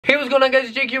Hey, what's going on guys,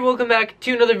 Jake here, welcome back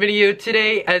to another video.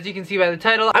 Today, as you can see by the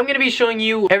title, I'm going to be showing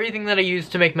you everything that I use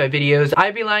to make my videos.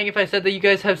 I'd be lying if I said that you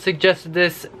guys have suggested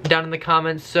this down in the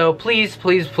comments, so please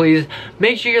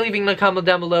make sure you're leaving a comment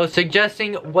down below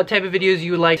suggesting what type of videos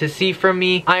you would like to see from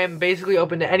me. I am basically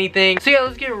open to anything. So yeah,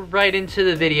 let's get right into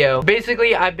the video.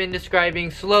 Basically, I've been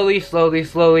describing slowly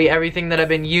everything that I've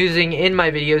been using in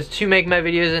my videos to make my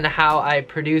videos and how I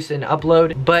produce and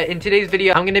upload. But in today's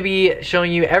video, I'm going to be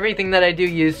showing you everything that I do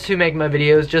use to make my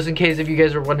videos, just in case if you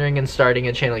guys are wondering and starting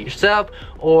a channel yourself,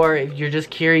 or if you're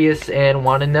just curious and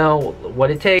want to know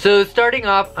what it takes. So starting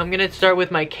off, I'm gonna start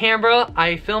with my camera.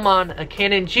 I film on a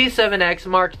Canon G7X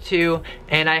Mark II,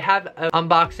 and I have an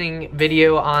unboxing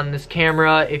video on this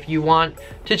camera. If you want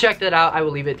to check that out, I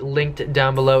will leave it linked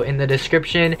down below in the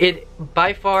description.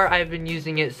 By far, I've been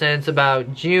using it since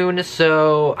about June,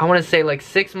 so I want to say like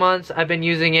 6 months. I've been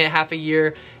using it, half a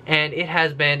year, and it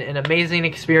has been an amazing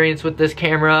experience with this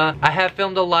camera. I have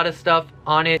filmed a lot of stuff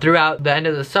on it throughout the end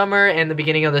of the summer and the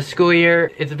beginning of the school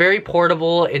year. It's very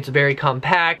portable, it's very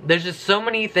compact. There's just so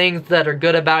many things that are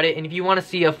good about it, and if you want to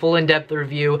see a full in-depth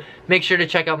review, make sure to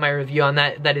check out my review on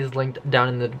that. That is linked down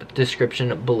in the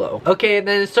description below. Okay, and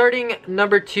then starting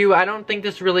number 2, I don't think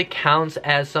this really counts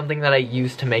as something that I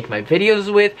use to make my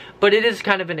videos with, but it is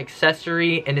kind of an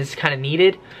accessory and it's kind of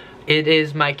needed. It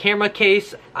is my camera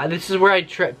case. This is where I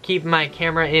keep my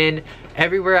camera in.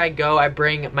 Everywhere I go, I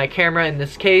bring my camera in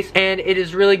this case, and it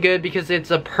is really good because it's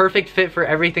a perfect fit for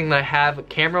everything that I have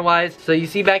camera-wise. So you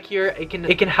see back here, it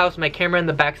can house my camera in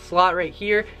the back slot right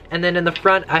here, and then in the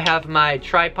front, I have my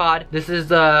tripod. This is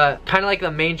kind of like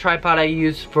the main tripod I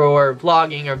use for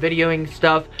vlogging or videoing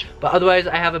stuff, but otherwise,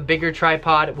 I have a bigger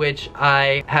tripod, which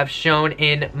I have shown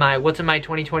in my What's in My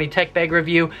 2020 Tech Bag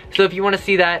review. So if you want to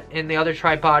see that in the other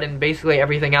tripod and basically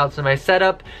everything else in my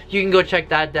setup, you can go check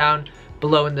that down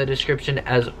below in the description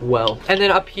as well. And then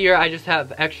up here, I just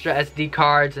have extra SD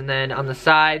cards, and then on the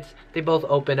sides, they both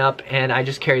open up, and I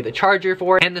just carry the charger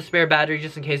for it and the spare battery,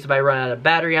 just in case if I run out of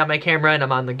battery on my camera and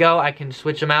I'm on the go, I can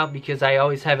switch them out because I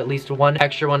always have at least one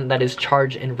extra one that is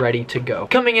charged and ready to go.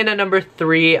 Coming in at number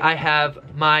 3, I have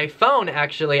my phone.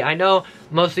 Actually, I know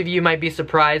most of you might be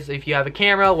surprised if you have a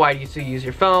camera, why do you still use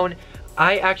your phone?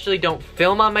 I actually don't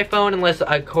film on my phone unless,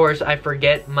 of course, I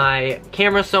forget my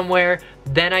camera somewhere,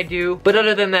 then I do. But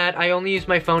other than that, I only use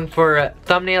my phone for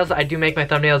thumbnails. I do make my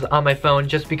thumbnails on my phone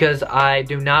just because I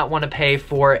do not want to pay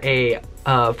for a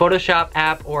Photoshop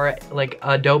app or like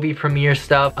Adobe Premiere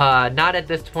stuff. Not at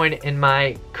this point in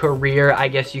my career, I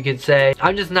guess you could say.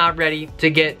 I'm just not ready to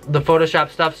get the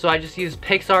Photoshop stuff, so I just use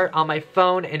PicsArt on my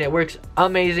phone, and it works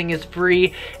amazing. It's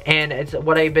free, and it's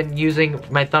what I've been using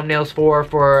my thumbnails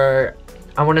for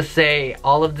I want to say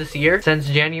all of this year, since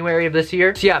January of this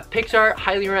year. So yeah, PicsArt,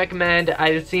 highly recommend.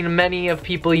 I've seen many of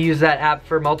people use that app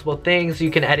for multiple things.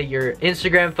 You can edit your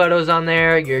Instagram photos on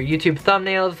there, your YouTube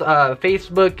thumbnails,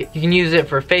 Facebook. You can use it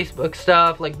for Facebook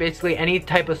stuff, like basically any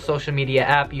type of social media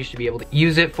app you should be able to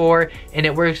use it for. And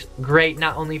it works great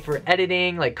not only for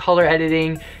editing, like color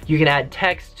editing, you can add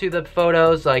text to the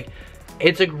photos, like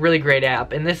it's a really great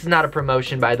app, and this is not a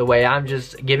promotion, by the way. I'm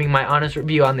just giving my honest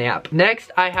review on the app.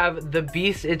 Next, I have the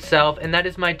beast itself, and that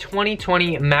is my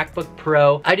 2020 MacBook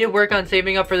Pro. I did work on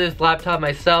saving up for this laptop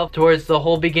myself towards the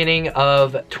whole beginning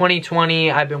of 2020.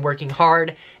 I've been working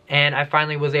hard, and I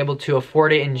finally was able to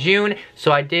afford it in June,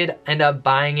 so I did end up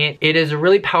buying it. It is a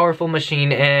really powerful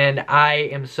machine, and I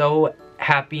am so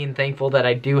happy and thankful that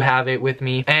I do have it with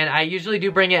me, and I usually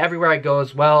do bring it everywhere I go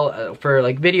as well, for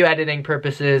like video editing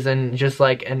purposes and just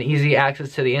like an easy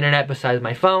access to the internet besides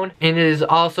my phone. And it is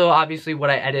also obviously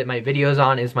what I edit my videos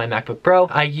on is my MacBook Pro.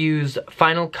 I use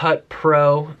Final Cut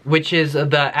Pro, which is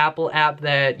the Apple app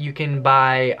that you can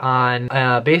buy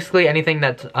on basically anything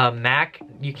that's a Mac.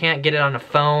 You can't get it on a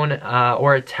phone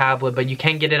or a tablet, but you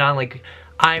can get it on like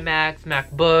iMacs,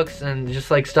 MacBooks, and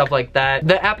just like stuff like that.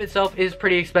 The app itself is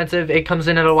pretty expensive. It comes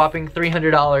in at a whopping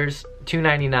 $300,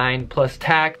 $299 plus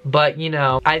tax, but you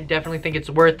know, I definitely think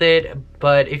it's worth it.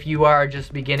 But if you are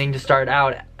just beginning to start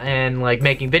out and like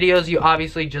making videos,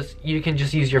 you can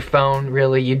just use your phone,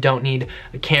 really. You don't need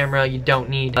a camera, you don't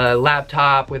need a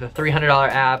laptop with a $300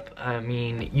 app. I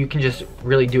mean, you can just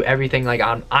really do everything. Like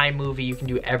on iMovie, you can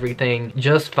do everything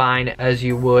just fine as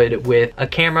you would with a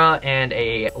camera and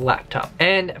a laptop.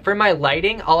 And for my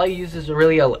lighting, all I use is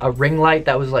really a ring light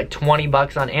that was like 20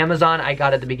 bucks on Amazon. I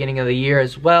got at the beginning of the year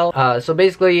as well. So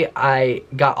basically, I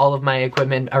got all of my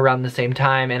equipment around the same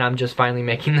time, and I'm just finally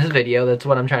making this video. That's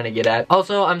what I'm trying to get at.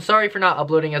 Also, I'm sorry for not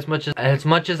uploading as much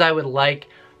as I would like.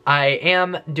 I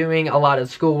am doing a lot of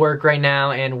schoolwork right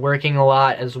now and working a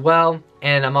lot as well,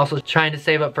 and I'm also trying to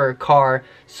save up for a car,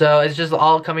 so it's just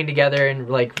all coming together and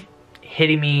like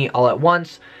hitting me all at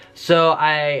once. So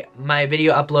my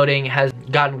video uploading has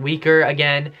gotten weaker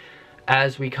again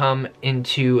as we come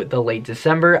into the late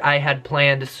December. I had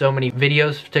planned so many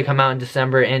videos to come out in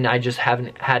December and I just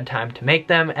haven't had time to make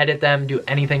them, edit them, do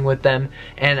anything with them,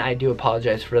 and I do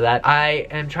apologize for that. I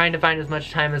am trying to find as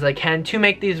much time as I can to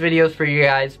make these videos for you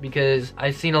guys because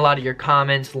I've seen a lot of your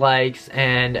comments, likes,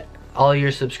 and all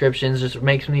your subscriptions. Just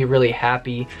makes me really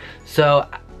happy. So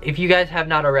if you guys have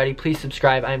not already, please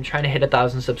subscribe. I'm trying to hit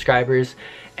 1,000 subscribers,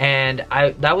 and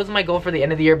that was my goal for the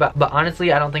end of the year, but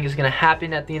honestly I don't think it's gonna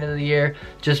happen at the end of the year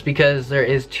just because there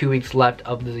is 2 weeks left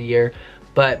of the year.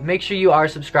 But make sure you are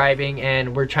subscribing,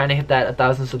 and we're trying to hit that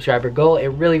 1,000 subscriber goal. It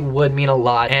really would mean a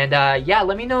lot. And yeah,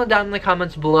 let me know down in the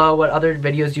comments below what other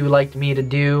videos you would like me to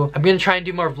do. I'm gonna try and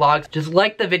do more vlogs. Just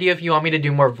like the video if you want me to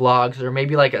do more vlogs, or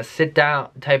maybe like a sit down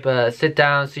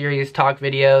series, talk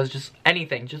videos, just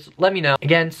anything. Just let me know.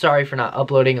 Again, sorry for not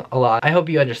uploading a lot. I hope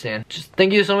you understand. Just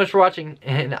thank you so much for watching,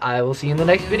 and I will see you in the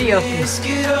next video.